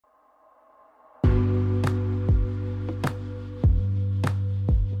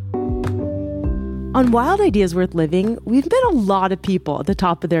On Wild Ideas Worth Living, we've met a lot of people at the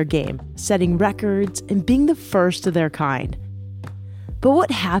top of their game, setting records and being the first of their kind. But what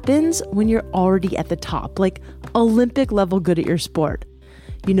happens when you're already at the top, like Olympic level good at your sport?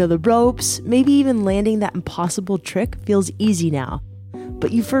 You know the ropes, maybe even landing that impossible trick feels easy now.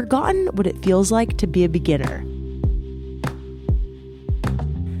 But you've forgotten what it feels like to be a beginner.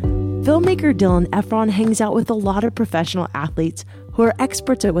 Filmmaker Dylan Efron hangs out with a lot of professional athletes who are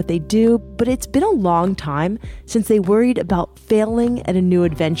experts at what they do, but it's been a long time since they worried about failing at a new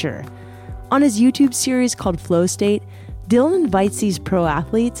adventure. On his YouTube series called Flow State, Dylan invites these pro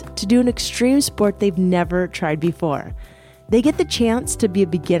athletes to do an extreme sport they've never tried before. They get the chance to be a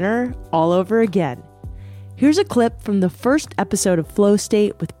beginner all over again. Here's a clip from the first episode of Flow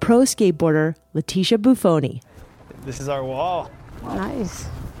State with pro skateboarder Letitia Buffoni. This is our wall. Nice.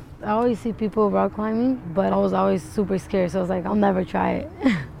 I always see people rock climbing, but I was always super scared, so I was like, I'll never try it.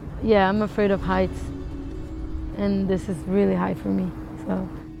 Yeah, I'm afraid of heights, and this is really high for me, so.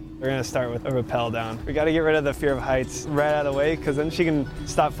 We're gonna start with a rappel down. We gotta get rid of the fear of heights right out of the way, because then she can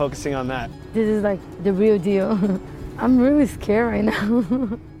stop focusing on that. This is like the real deal. I'm really scared right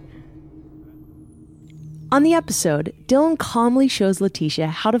now. On the episode, Dylan calmly shows Letitia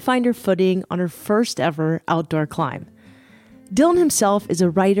how to find her footing on her first ever outdoor climb. Dylan himself is a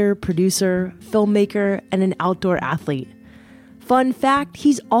writer, producer, filmmaker, and an outdoor athlete. Fun fact,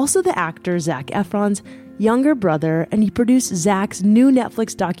 he's also the actor Zac Efron's younger brother, and he produced Zac's new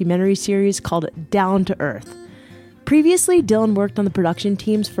Netflix documentary series called Down to Earth. Previously, Dylan worked on the production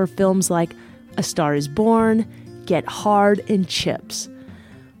teams for films like A Star is Born, Get Hard, and Chips.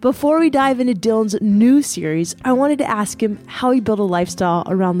 Before we dive into Dylan's new series, I wanted to ask him how he built a lifestyle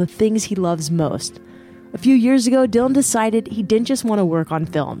around the things he loves most. A few years ago, Dylan decided he didn't just want to work on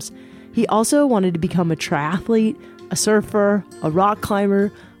films. He also wanted to become a triathlete, a surfer, a rock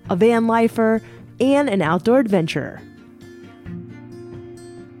climber, a van lifer, and an outdoor adventurer.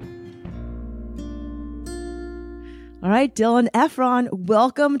 All right, Dylan Efron,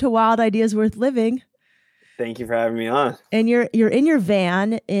 welcome to Wild Ideas Worth Living. Thank you for having me on. And you're in your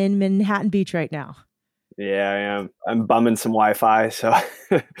van in Manhattan Beach right now. Yeah, I am. I'm bumming some Wi-Fi, so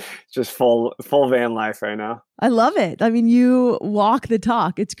just full van life right now. I love it. I mean, you walk the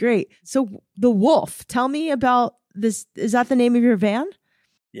talk. It's great. So the Wolf, tell me about this. Is that the name of your van?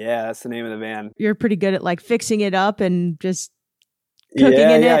 Yeah, that's the name of the van. You're pretty good at like fixing it up and just cooking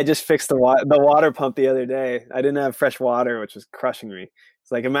in it. Yeah, I just fixed the water pump the other day. I didn't have fresh water, which was crushing me.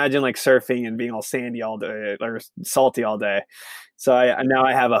 It's like, imagine like surfing and being all sandy all day or salty all day. So now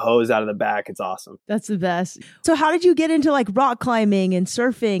I have a hose out of the back. It's awesome. That's the best. So how did you get into like rock climbing and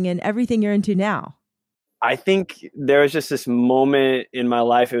surfing and everything you're into now? I think there was just this moment in my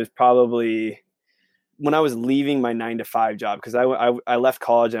life. It was probably when I was leaving my 9-to-5 job, because I left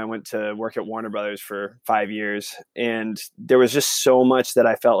college and I went to work at Warner Brothers for 5 years. And there was just so much that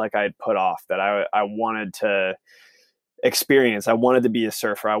I felt like I had put off that I wanted to experience. I wanted to be a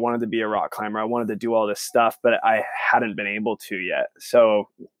surfer. I wanted to be a rock climber. I wanted to do all this stuff, but I hadn't been able to yet. So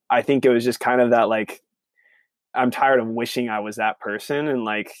I think it was just kind of that, like, I'm tired of wishing I was that person and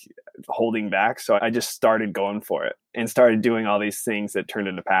like holding back. So I just started going for it and started doing all these things that turned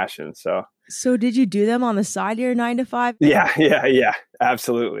into passion. So did you do them on the side of your 9-to-5? Yeah,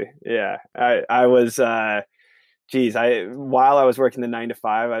 absolutely. Yeah. I was, while I was working the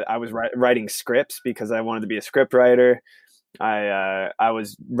 9-to-5, I was writing scripts because I wanted to be a script writer. I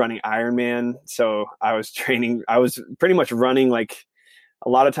was running Ironman. So I was pretty much running, like, a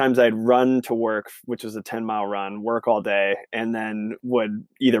lot of times I'd run to work, which was a 10-mile run, work all day, and then would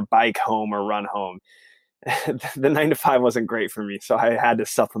either bike home or run home. The 9-to-5 wasn't great for me. So I had to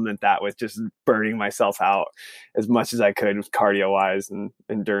supplement that with just burning myself out as much as I could cardio wise and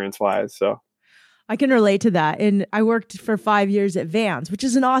endurance wise. So I can relate to that. And I worked for 5 years at Vans, which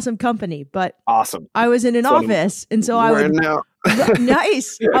is an awesome company, but awesome. I was in an office. And so I would,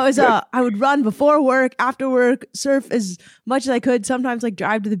 nice. I would run before work, after work, surf as much as I could, sometimes like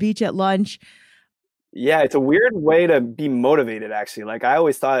drive to the beach at lunch. Yeah, it's a weird way to be motivated, actually. Like, I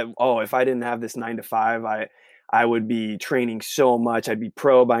always thought, if I didn't have this 9-to-5, I would be training so much. I'd be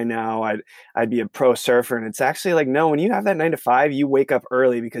pro by now. I'd be a pro surfer. And it's actually like, no, when you have that 9-to-5, you wake up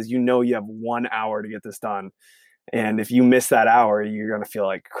early because you know you have 1 hour to get this done. And if you miss that hour, you're going to feel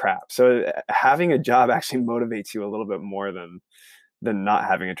like crap. So having a job actually motivates you a little bit more than not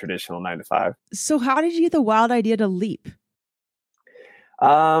having a traditional 9-to-5. So how did you get the wild idea to leap?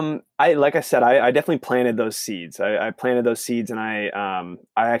 Like I said, I definitely planted those seeds. I planted those seeds, and I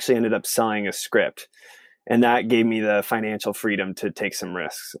actually ended up selling a script, and that gave me the financial freedom to take some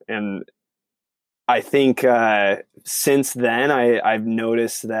risks. And I think, since then I've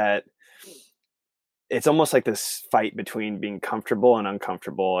noticed that it's almost like this fight between being comfortable and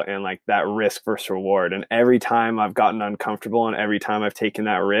uncomfortable, and like that risk versus reward. And every time I've gotten uncomfortable and every time I've taken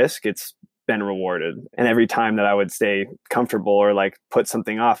that risk, it's been rewarded. And every time that I would stay comfortable or like put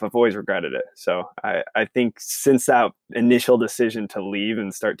something off, I've always regretted it. So I think since that initial decision to leave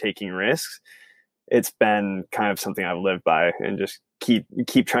and start taking risks, it's been kind of something I've lived by, and just keep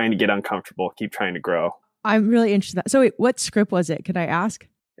trying to get uncomfortable, keep trying to grow. I'm really interested in that. So wait, what script was it? Can I ask?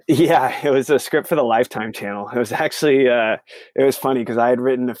 Yeah, it was a script for the Lifetime channel. It was actually, it was funny because I had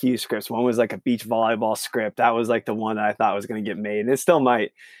written a few scripts. One was like a beach volleyball script. That was like the one that I thought was going to get made, and it still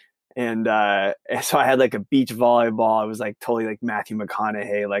might. And so I had like a beach volleyball. It was like totally like Matthew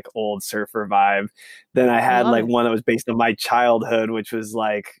McConaughey, like old surfer vibe. Then I had like one that was based on my childhood, which was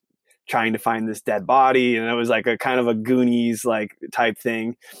like trying to find this dead body, and it was like a kind of a Goonies like type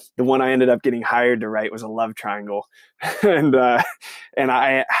thing. The one I ended up getting hired to write was a love triangle, and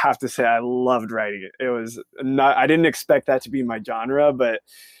I have to say I loved writing it. It was not, I didn't expect that to be my genre, but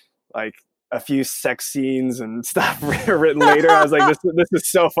like a few sex scenes and stuff written later, I was like, this is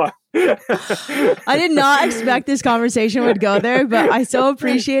so fun. I did not expect this conversation would go there, but I so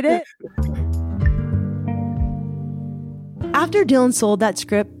appreciate it. After Dylan sold that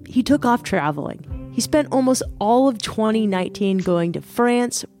script, he took off traveling. He spent almost all of 2019 going to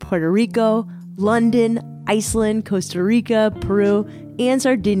France, Puerto Rico, London, Iceland, Costa Rica, Peru, and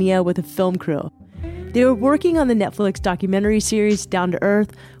Sardinia with a film crew. They were working on the Netflix documentary series Down to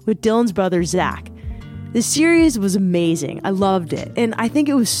Earth with Dylan's brother, Zach. The series was amazing. I loved it. And I think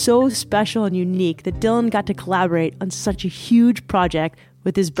it was so special and unique that Dylan got to collaborate on such a huge project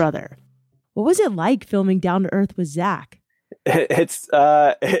with his brother. What was it like filming Down to Earth with Zach?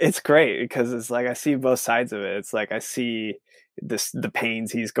 It's great because it's like I see both sides of it. It's like I see the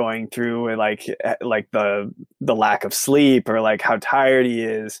pains he's going through, and like the lack of sleep, or like how tired he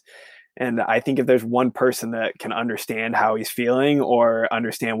is. And I think if there's one person that can understand how he's feeling or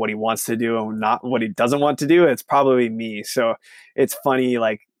understand what he wants to do and not what he doesn't want to do, it's probably me. So it's funny,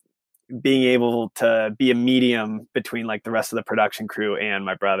 like being able to be a medium between like the rest of the production crew and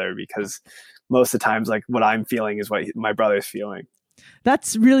my brother, because most of the times like what I'm feeling is what my brother's feeling.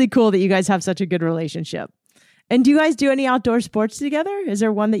 That's really cool that you guys have such a good relationship. And do you guys do any outdoor sports together? Is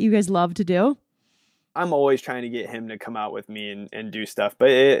there one that you guys love to do? I'm always trying to get him to come out with me and do stuff, but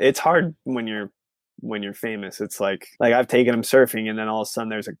it's hard when you're famous. It's like I've taken him surfing, and then all of a sudden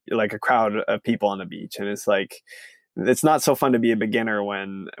there's a crowd of people on the beach, and it's like, it's not so fun to be a beginner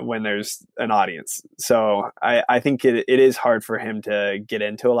when there's an audience. So I think it is hard for him to get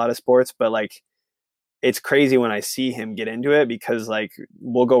into a lot of sports, but like, it's crazy when I see him get into it, because like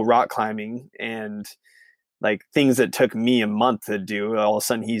we'll go rock climbing, and like things that took me a month to do, all of a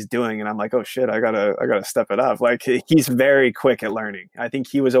sudden he's doing, and I'm like, oh shit, I gotta step it up. Like he's very quick at learning. I think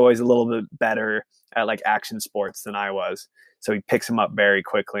he was always a little bit better at like action sports than I was. So he picks him up very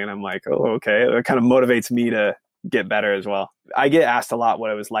quickly, and I'm like, oh, okay. It kind of motivates me to get better as well. I get asked a lot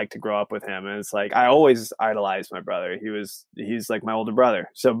what it was like to grow up with him. And it's like, I always idolized my brother. He's like my older brother.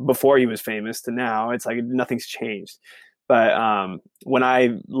 So before he was famous to now, it's like nothing's changed. But when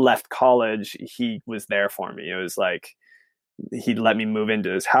I left college, he was there for me. It was like he let me move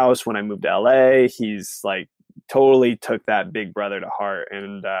into his house when I moved to LA. He's like totally took that big brother to heart.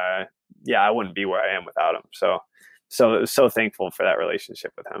 And I wouldn't be where I am without him. So thankful for that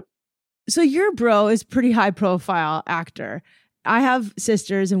relationship with him. So your bro is pretty high profile actor. I have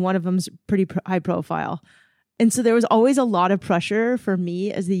sisters, and one of them's pretty high profile. And so there was always a lot of pressure for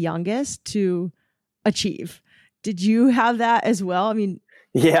me as the youngest to achieve. Did you have that as well? I mean,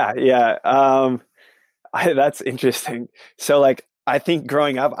 yeah. That's interesting. So like, I think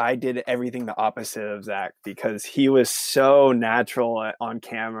growing up, I did everything the opposite of Zach, because he was so natural on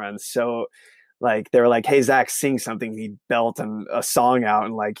camera, and so like they were like, hey, Zach, sing something. He'd belt a song out,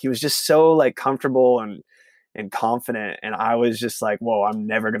 and like he was just so like comfortable and confident. And I was just like, whoa, I'm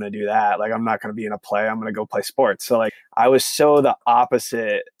never gonna do that. Like, I'm not gonna be in a play. I'm gonna go play sports. So like I was so the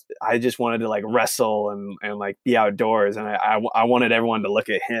opposite. I just wanted to like wrestle and like be outdoors, and I wanted everyone to look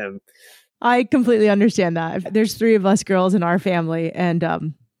at him. I completely understand that. There's 3 of us girls in our family,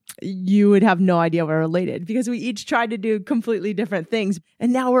 and you would have no idea we're related, because we each tried to do completely different things,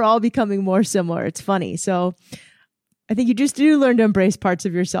 and now we're all becoming more similar. It's funny. So I think you just do learn to embrace parts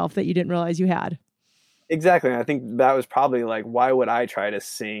of yourself that you didn't realize you had. Exactly. And I think that was probably like, why would I try to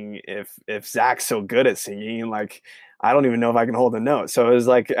sing if Zach's so good at singing? Like, I don't even know if I can hold a note. So it was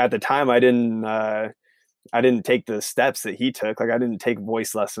like, at the time I didn't take the steps that he took. Like, I didn't take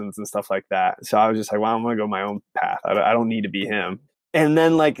voice lessons and stuff like that. So I was just like, well, I'm going to go my own path. I don't need to be him. And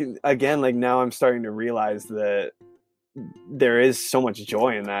then like, again, like now I'm starting to realize that there is so much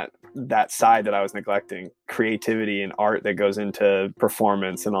joy in that that side that I was neglecting, creativity and art that goes into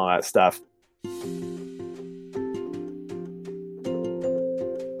performance and all that stuff.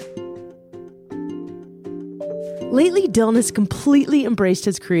 Lately, Dylan has completely embraced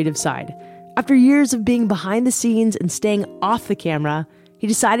his creative side. After years of being behind the scenes and staying off the camera, he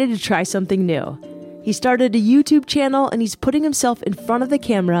decided to try something new. He started a YouTube channel and he's putting himself in front of the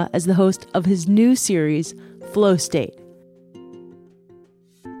camera as the host of his new series, Flow State.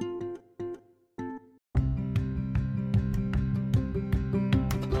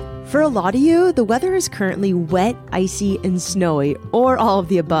 For a lot of you, the weather is currently wet, icy, and snowy, or all of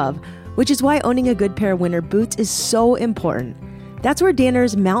the above, which is why owning a good pair of winter boots is so important. That's where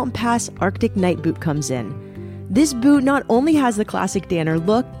Danner's Mountain Pass Arctic Night Boot comes in. This boot not only has the classic Danner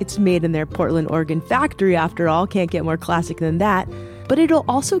look, it's made in their Portland, Oregon factory after all, can't get more classic than that, but it'll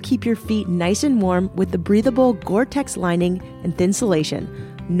also keep your feet nice and warm with the breathable Gore-Tex lining and thinsulation.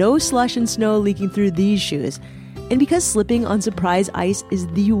 No slush and snow leaking through these shoes. And because slipping on surprise ice is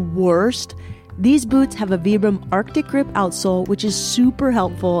the worst, these boots have a Vibram Arctic Grip outsole, which is super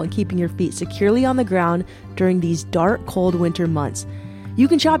helpful in keeping your feet securely on the ground during these dark, cold winter months. You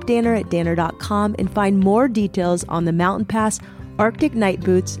can shop Danner at danner.com and find more details on the Mountain Pass Arctic Night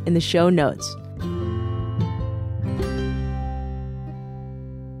Boots in the show notes.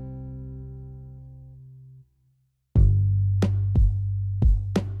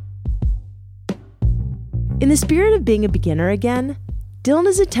 In the spirit of being a beginner again, Dylan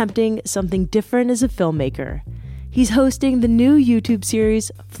is attempting something different as a filmmaker. He's hosting the new YouTube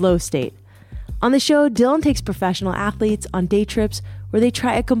series, Flow State. On the show, Dylan takes professional athletes on day trips where they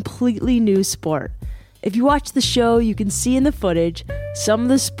try a completely new sport. If you watch the show, you can see in the footage, some of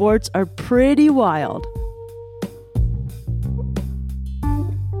the sports are pretty wild.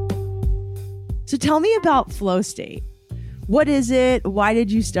 So tell me about Flow State. What is it? Why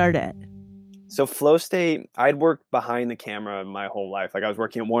did you start it? So Flow State, I'd worked behind the camera my whole life. Like I was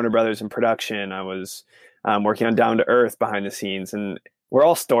working at Warner Brothers in production. I was working on Down to Earth behind the scenes. And we're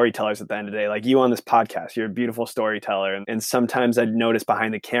all storytellers at the end of the day. Like you on this podcast, you're a beautiful storyteller. And sometimes I'd notice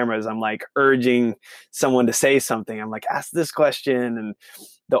behind the cameras, I'm like urging someone to say something. I'm like, ask this question. And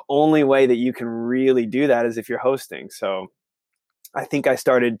the only way that you can really do that is if you're hosting. So I think I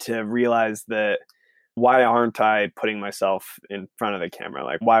started to realize that why aren't I putting myself in front of the camera?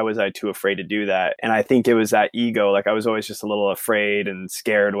 Like, why was I too afraid to do that? And I think it was that ego. Like I was always just a little afraid and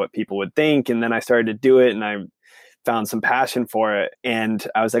scared what people would think. And then I started to do it and I found some passion for it. And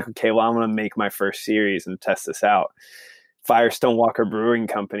I was like, okay, well, I'm going to make my first series and test this out. Firestone Walker Brewing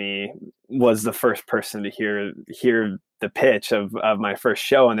Company was the first person to hear the pitch of my first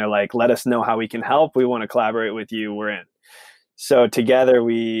show. And they're like, let us know how we can help. We want to collaborate with you. We're in. So together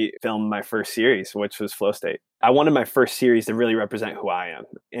we filmed my first series, which was Flow State. I wanted my first series to really represent who I am.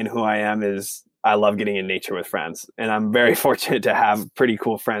 And who I am is I love getting in nature with friends. And I'm very fortunate to have pretty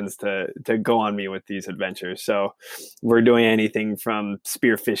cool friends to go on me with these adventures. So we're doing anything from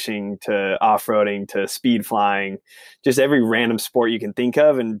spearfishing to off-roading to speed flying, just every random sport you can think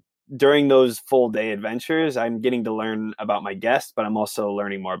of. And during those full day adventures, I'm getting to learn about my guests, but I'm also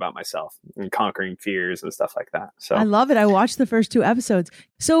learning more about myself and conquering fears and stuff like that. So I love it. I watched the first 2 episodes.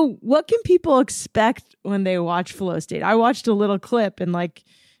 So what can people expect when they watch Flow State? I watched a little clip and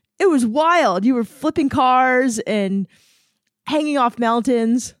it was wild. You were flipping cars and hanging off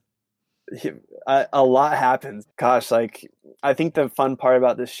mountains. A lot happens. Gosh, I think the fun part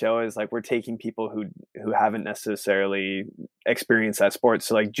about this show is we're taking people who haven't necessarily experienced that sport.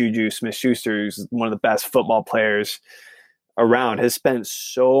 So Juju Smith-Schuster, who's one of the best football players around, has spent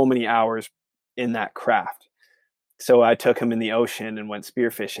so many hours in that craft. So I took him in the ocean and went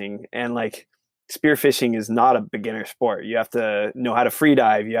spearfishing, and spearfishing is not a beginner sport. You have to know how to free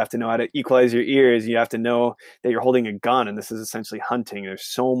dive. You have to know how to equalize your ears. You have to know that you're holding a gun, and this is essentially hunting. There's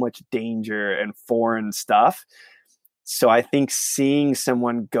so much danger and foreign stuff. So I think seeing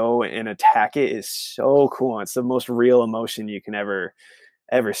someone go and attack it is so cool. It's the most real emotion you can ever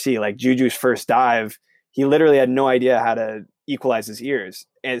see. Like Juju's first dive, he literally had no idea how to equalize his ears.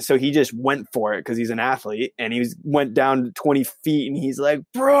 And so he just went for it because he's an athlete, and went down 20 feet and he's like,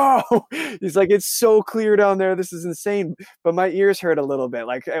 bro, he's like, it's so clear down there. This is insane. But my ears hurt a little bit.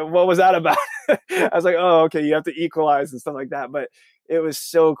 What was that about? I was like, oh, okay. You have to equalize and stuff like that. But it was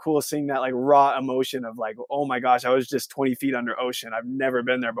so cool seeing that raw emotion of oh my gosh, I was just 20 feet under ocean. I've never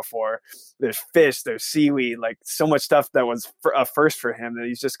been there before. There's fish, there's seaweed, so much stuff that was a first for him, that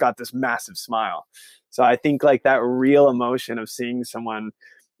he's just got this massive smile. So I think that real emotion of seeing someone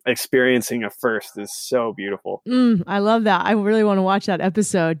experiencing a first is so beautiful. I love that. I really want to watch that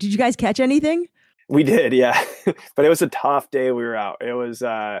episode. Did you guys catch anything? We did, yeah. but it was a tough day we were out. It was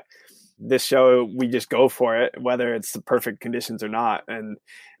this show, we just go for it, whether it's the perfect conditions or not. And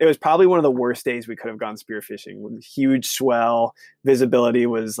it was probably one of the worst days we could have gone spearfishing. With huge swell, visibility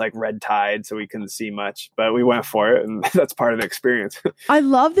was like red tide, so we couldn't see much, but we went for it, and that's part of the experience. I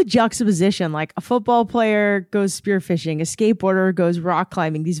love the juxtaposition. Like a football player goes spearfishing, a skateboarder goes rock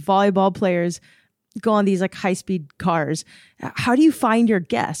climbing, these volleyball players go on these like high-speed cars. How do you find your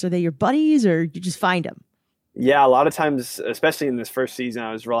guests? Are they your buddies, or you just find them? Yeah, a lot of times, especially in this first season,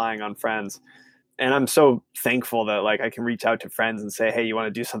 I was relying on friends. And I'm so thankful that like I can reach out to friends and say, hey, you want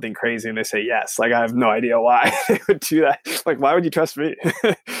to do something crazy? And they say yes. Like I have no idea why they would do that. Like, why would you trust me?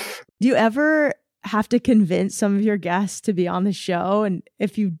 Do you ever have to convince some of your guests to be on the show? And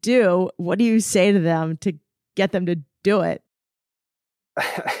if you do, what do you say to them to get them to do it?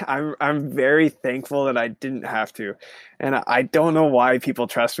 I'm very thankful that I didn't have to. And I don't know why people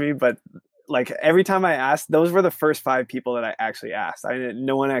trust me, but like every time I asked, those were the first 5 people that I actually asked.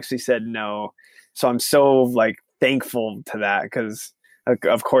 No one actually said no. So I'm so like thankful to that, because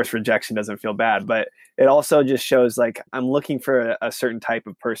of course rejection doesn't feel bad, but it also just shows like I'm looking for a certain type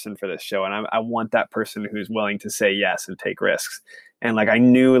of person for this show. And I want that person who's willing to say yes and take risks. And like I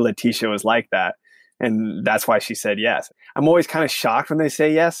knew Letitia was like that. And that's why she said yes. I'm always kind of shocked when they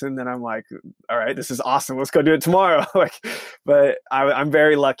say yes. And then I'm like, all right, this is awesome. Let's go do it tomorrow. But I'm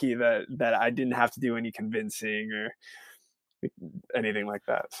very lucky that I didn't have to do any convincing or anything like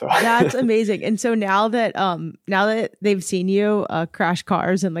that. So that's amazing. And so now that they've seen you crash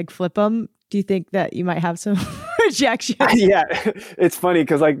cars and like flip them, do you think that you might have some rejection? Yeah, it's funny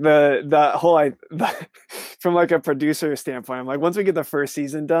because like the whole from like a producer standpoint, I'm like, once we get the first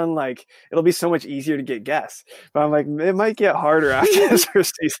season done, like it'll be so much easier to get guests. But I'm like, it might get harder after this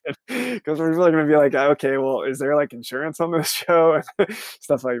first season, because we're really going to be like, okay, well, is there like insurance on this show and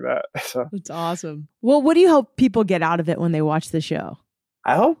stuff like that? So that's awesome. Well, what do you hope people get out of it when they watch the show?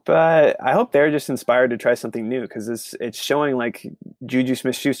 I hope they're just inspired to try something new, because it's showing like Juju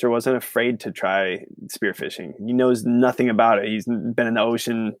Smith-Schuster wasn't afraid to try spearfishing. He knows nothing about it. He's been in the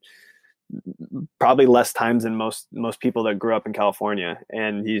ocean probably less times than most people that grew up in California,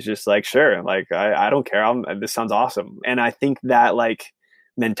 and he's just like, sure, like I don't care. This sounds awesome. And I think that like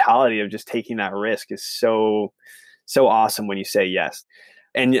mentality of just taking that risk is so awesome when you say yes.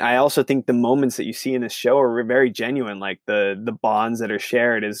 And I also think the moments that you see in this show are very genuine. Like the bonds that are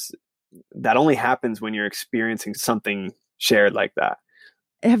shared that only happens when you're experiencing something shared like that.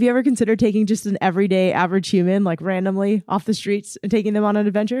 Have you ever considered taking just an everyday average human, like randomly off the streets, and taking them on an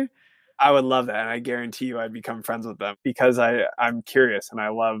adventure? I would love that. And I guarantee you I'd become friends with them, because I'm curious and I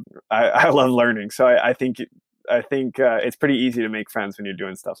love learning. So I think it's pretty easy to make friends when you're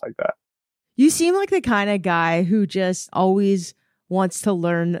doing stuff like that. You seem like the kind of guy who just always wants to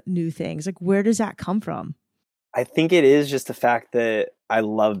learn new things. Like, where does that come from? I think it is just the fact that I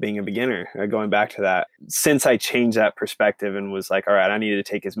love being a beginner. Going back to that, since I changed that perspective and was like, all right, I need to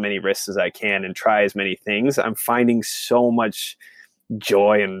take as many risks as I can and try as many things, I'm finding so much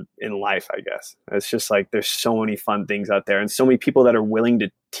joy in life, I guess. It's just like there's so many fun things out there, and so many people that are willing to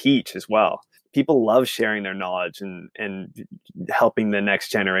teach as well. People love sharing their knowledge and helping the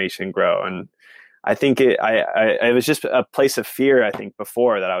next generation grow. And I think it was just a place of fear, I think,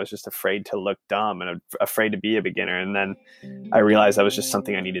 before, that I was just afraid to look dumb and afraid to be a beginner. And then I realized that was just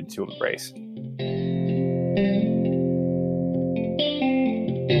something I needed to embrace.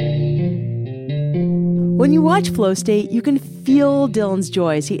 When you watch Flow State, you can feel Dylan's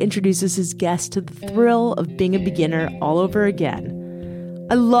joy as he introduces his guests to the thrill of being a beginner all over again.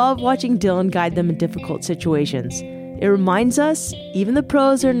 I love watching Dylan guide them in difficult situations. It reminds us, even the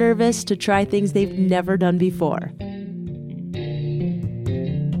pros are nervous to try things they've never done before.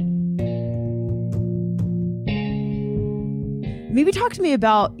 Maybe talk to me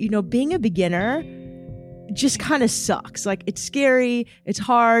about, being a beginner just kind of sucks. Like, it's scary, it's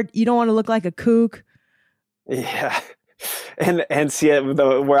hard, you don't want to look like a kook. Yeah. And see,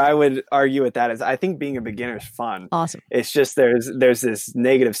 where I would argue with that is I think being a beginner is fun. Awesome. It's just there's this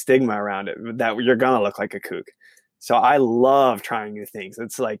negative stigma around it that you're going to look like a kook. So I love trying new things.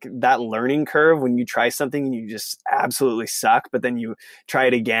 It's like that learning curve when you try something and you just absolutely suck, but then you try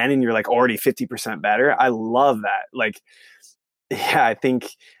it again and you're like already 50% better. I love that. Like, yeah, I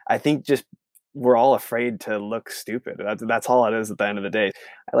think just we're all afraid to look stupid. That's all it is at the end of the day.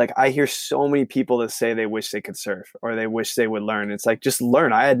 Like, I hear so many people that say they wish they could surf or they wish they would learn. It's like, just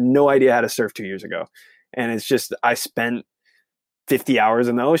learn. I had no idea how to surf 2 years ago. And it's just, I spent 50 hours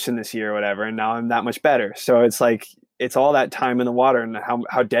in the ocean this year or whatever, and now I'm that much better. So it's like, it's all that time in the water and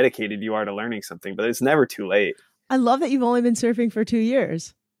how dedicated you are to learning something, but it's never too late. I love that you've only been surfing for 2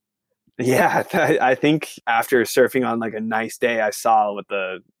 years. Yeah, I think after surfing on like a nice day, I saw what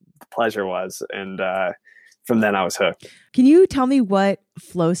the pleasure was, and from then I was hooked. Can you tell me what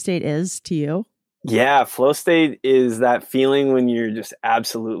flow state is to you? Yeah, flow state is that feeling when you're just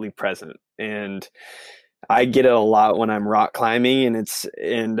absolutely present, and I get it a lot when I'm rock climbing,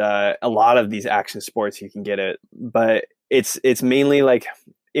 and a lot of these action sports you can get it, but it's mainly like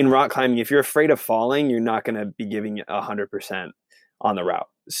in rock climbing. If you're afraid of falling, you're not going to be giving 100% on the route.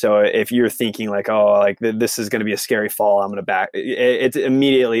 So if you're thinking like, oh, like this is going to be a scary fall, I'm going to back. It's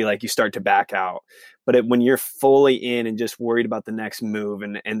immediately like you start to back out. But when you're fully in and just worried about the next move,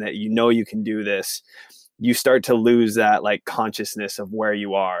 and that you can do this, you start to lose that like consciousness of where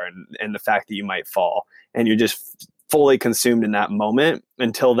you are, and the fact that you might fall, and you're just fully consumed in that moment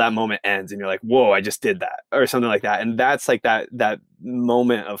until that moment ends and you're like, whoa, I just did that, or something like that. And that's like that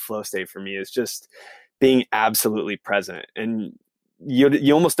moment of flow state for me is just being absolutely present. And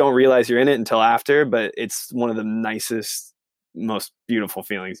you almost don't realize you're in it until after, but it's one of the nicest, most beautiful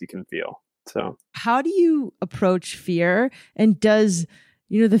feelings you can feel. So how do you approach fear? And does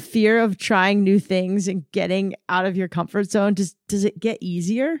the fear of trying new things and getting out of your comfort zone, does it get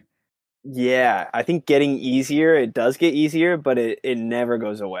easier? Yeah, I think getting easier, it does get easier, but it never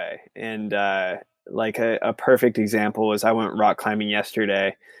goes away. And like a perfect example was I went rock climbing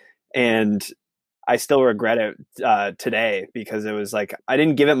yesterday, and I still regret it today, because it was like I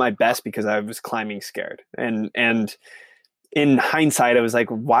didn't give it my best because I was climbing scared. And in hindsight, I was like,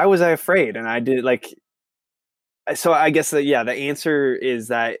 why was I afraid? And I did like, so I guess that, yeah, the answer is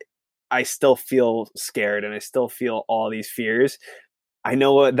that I still feel scared and I still feel all these fears. I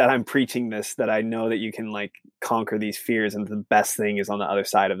know that I'm preaching this, that I know that you can like conquer these fears, and the best thing is on the other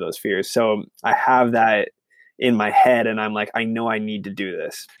side of those fears. So I have that in my head, and I'm like, I know I need to do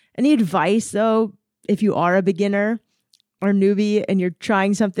this. Any advice though, if you are a beginner or newbie and you're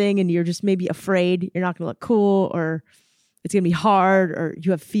trying something and you're just maybe afraid you're not going to look cool, or it's going to be hard, or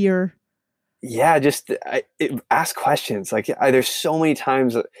you have fear? Yeah, just ask questions. Like there's so many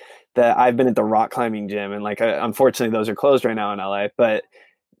times that I've been at the rock climbing gym, and like unfortunately those are closed right now in LA, but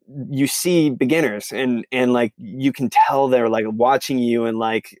you see beginners, and like you can tell they're like watching you and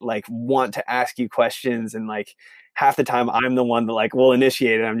like want to ask you questions, and like half the time I'm the one that like will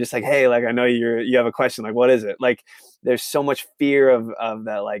initiate it. I'm just like, hey, like I know you have a question, like what is it? Like there's so much fear of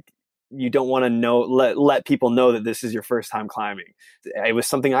that, like you don't want to let people know that this is your first time climbing. It was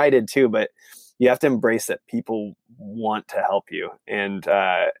something I did too, but you have to embrace that people want to help you. And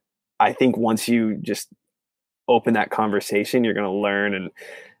I think once you just open that conversation, you're going to learn.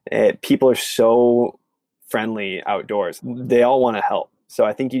 And people are so friendly outdoors. They all want to help. So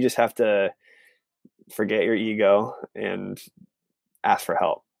I think you just have to forget your ego and ask for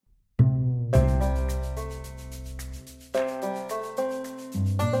help.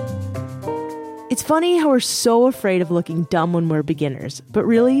 It's funny how we're so afraid of looking dumb when we're beginners, but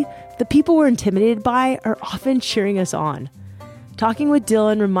really, the people we're intimidated by are often cheering us on. Talking with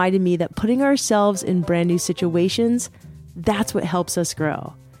Dylan reminded me that putting ourselves in brand new situations, that's what helps us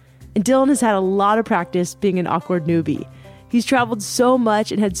grow. And Dylan has had a lot of practice being an awkward newbie. He's traveled so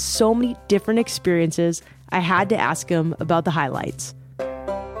much and had so many different experiences, I had to ask him about the highlights.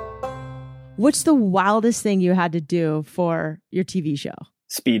 What's the wildest thing you had to do for your TV show?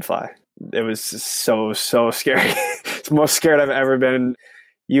 Speed fly. It was so scary. It's the most scared I've ever been.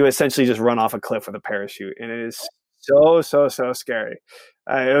 You essentially just run off a cliff with a parachute, and it is so scary.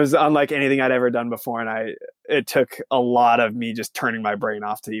 It was unlike anything I'd ever done before, and it took a lot of me just turning my brain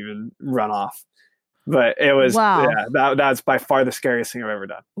off to even run off. But it was, wow. Yeah, that's by far the scariest thing I've ever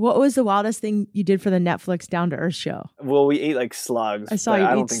done. What was the wildest thing you did for the Netflix Down to Earth show? Well, we ate like slugs. I saw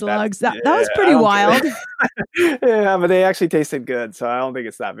you eat slugs. That was pretty wild. Yeah, but they actually tasted good, so I don't think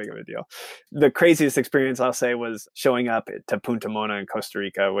it's that big of a deal. The craziest experience, I'll say, was showing up to Punta Mona in Costa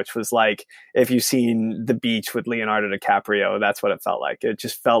Rica, which was like, if you've seen The Beach with Leonardo DiCaprio, that's what it felt like. It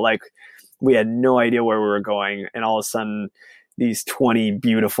just felt like we had no idea where we were going, and all of a sudden, these 20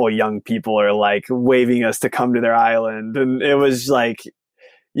 beautiful young people are like waving us to come to their island. And it was like,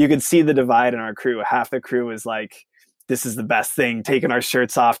 you could see the divide in our crew. Half the crew was like, this is the best thing, taking our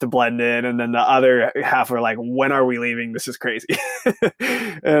shirts off to blend in. And then the other half were like, when are we leaving? This is crazy.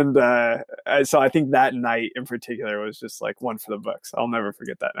 And so I think that night in particular was just like one for the books. I'll never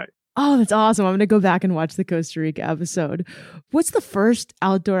forget that night. Oh, that's awesome. I'm going to go back and watch the Costa Rica episode. What's the first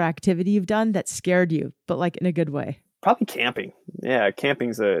outdoor activity you've done that scared you, but like in a good way? Probably camping. Yeah,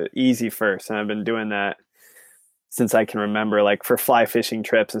 camping's a easy first, and I've been doing that since I can remember, like for fly fishing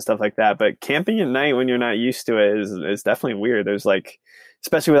trips and stuff like that. But camping at night when you're not used to it is definitely weird. There's like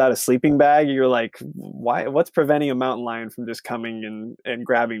especially without a sleeping bag, you're like, what's preventing a mountain lion from just coming and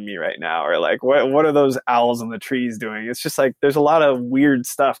grabbing me right now? Or like, what are those owls in the trees doing? It's just like, there's a lot of weird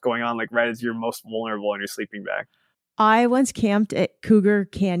stuff going on, like right as you're most vulnerable in your sleeping bag. I once camped at Cougar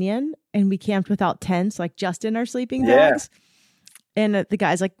Canyon, and we camped without tents, like just in our sleeping bags. And the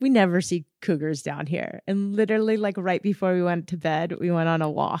guy's like, we never see cougars down here. And literally like right before we went to bed, we went on a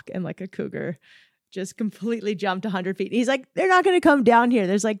walk, and like a cougar just completely jumped 100 feet. And he's like, they're not going to come down here.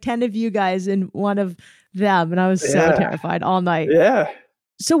 There's like 10 of you guys and one of them. And I was so terrified all night. Yeah.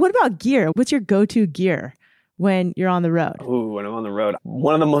 So what about gear? What's your go-to gear when you're on the road? Ooh, when I'm on the road,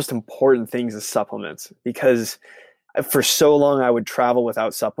 one of the most important things is supplements, because for so long I would travel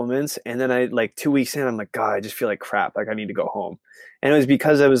without supplements. And then I like 2 weeks in, I'm like, God, I just feel like crap. Like I need to go home. And it was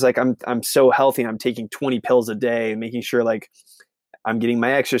because I was like, I'm so healthy. I'm taking 20 pills a day and making sure like I'm getting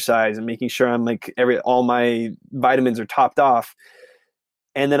my exercise and making sure I'm like all my vitamins are topped off.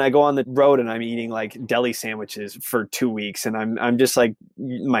 And then I go on the road and I'm eating like deli sandwiches for 2 weeks, and I'm just like,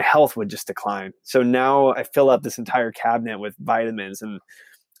 my health would just decline. So now I fill up this entire cabinet with vitamins, and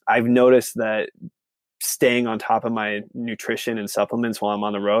I've noticed that staying on top of my nutrition and supplements while I'm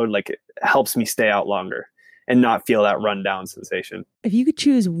on the road, like it helps me stay out longer and not feel that rundown sensation. If you could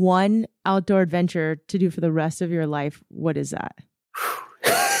choose one outdoor adventure to do for the rest of your life, what is that?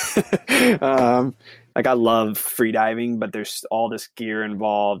 Like I love free diving, but there's all this gear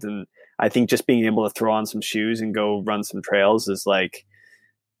involved. And I think just being able to throw on some shoes and go run some trails is like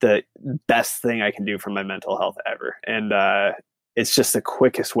the best thing I can do for my mental health ever. And it's just the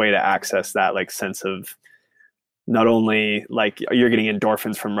quickest way to access that like sense of not only like you're getting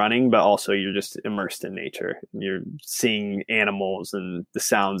endorphins from running, but also you're just immersed in nature. You're seeing animals and the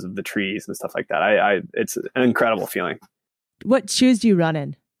sounds of the trees and stuff like that. It's an incredible feeling. What shoes do you run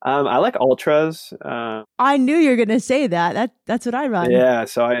in? I like ultras. I knew you were going to say that. That's what I run. Yeah.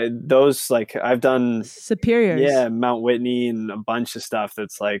 So I've done Superiors. Yeah. Mount Whitney and a bunch of stuff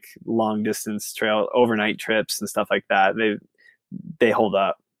that's like long distance trail, overnight trips and stuff like that. They hold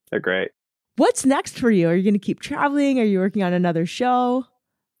up. They're great. What's next for you? Are you going to keep traveling? Are you working on another show?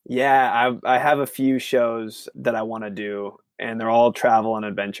 Yeah, I have a few shows that I want to do, and they're all travel and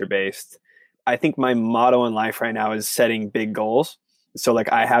adventure based. I think my motto in life right now is setting big goals. So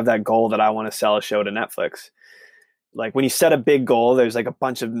like I have that goal that I want to sell a show to Netflix. Like when you set a big goal, there's like a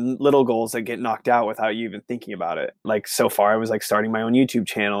bunch of little goals that get knocked out without you even thinking about it. Like so far I was like starting my own YouTube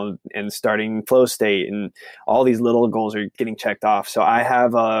channel and starting Flow State, and all these little goals are getting checked off. So I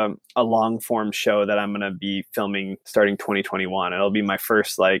have a long form show that I'm going to be filming starting 2021. It'll be my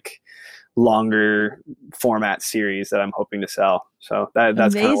first like longer format series that I'm hoping to sell. So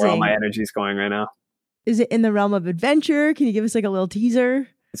that's kind of where all my energy is going right now. Is it in the realm of adventure? Can you give us like a little teaser?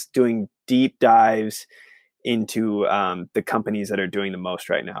 It's doing deep dives into the companies that are doing the most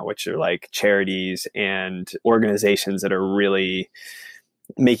right now, which are like charities and organizations that are really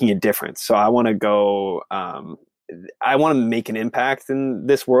making a difference. So I want to go, I want to make an impact in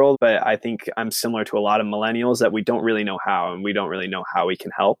this world, but I think I'm similar to a lot of millennials that we don't really know how, and we don't really know how we can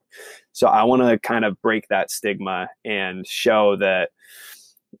help. So I want to kind of break that stigma and show that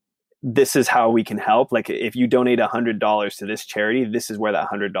this is how we can help. Like if you donate $100 to this charity, this is where that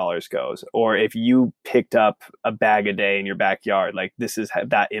 $100 goes. Or if you picked up a bag a day in your backyard, like this is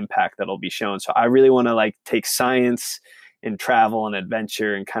that impact that'll be shown. So I really want to like take science and travel and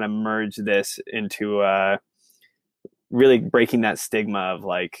adventure and kind of merge this into really breaking that stigma of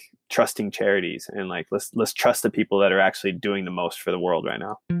like trusting charities, and like let's trust the people that are actually doing the most for the world right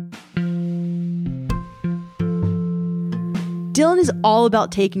now. Dylan is all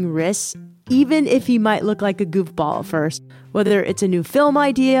about taking risks, even if he might look like a goofball at first, whether it's a new film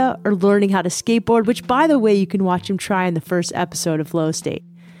idea or learning how to skateboard, which, by the way, you can watch him try in the first episode of Flow State.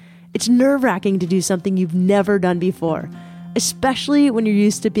 It's nerve-wracking to do something you've never done before, especially when you're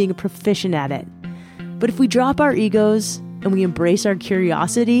used to being a proficient at it. But if we drop our egos and we embrace our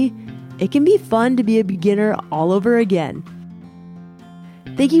curiosity, it can be fun to be a beginner all over again.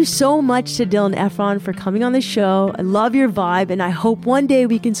 Thank you so much to Dylan Efron for coming on the show. I love your vibe, and I hope one day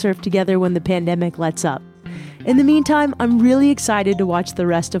we can surf together when the pandemic lets up. In the meantime, I'm really excited to watch the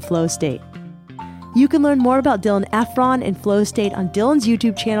rest of Flow State. You can learn more about Dylan Efron and Flow State on Dylan's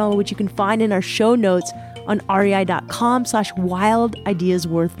YouTube channel, which you can find in our show notes on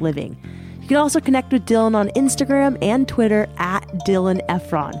rei.com/wildideasworthliving. You can also connect with Dylan on Instagram and Twitter at Dylan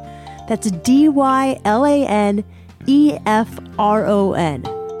Efron. That's DYLANEFRON.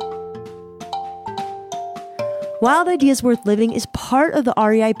 Wild Ideas Worth Living is part of the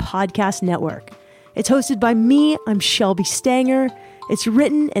REI Podcast Network. It's hosted by me, I'm Shelby Stanger, It's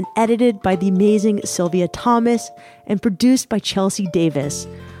written and edited by the amazing Sylvia Thomas and produced by Chelsea Davis.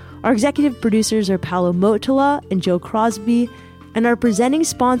 Our executive producers are Paolo Motola and Joe Crosby, and our presenting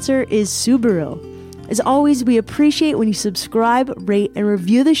sponsor is Subaru. As always, we appreciate when you subscribe, rate, and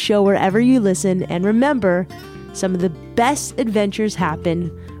review the show wherever you listen. And remember, some of the best adventures happen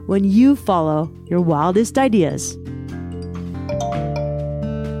when you follow your wildest ideas.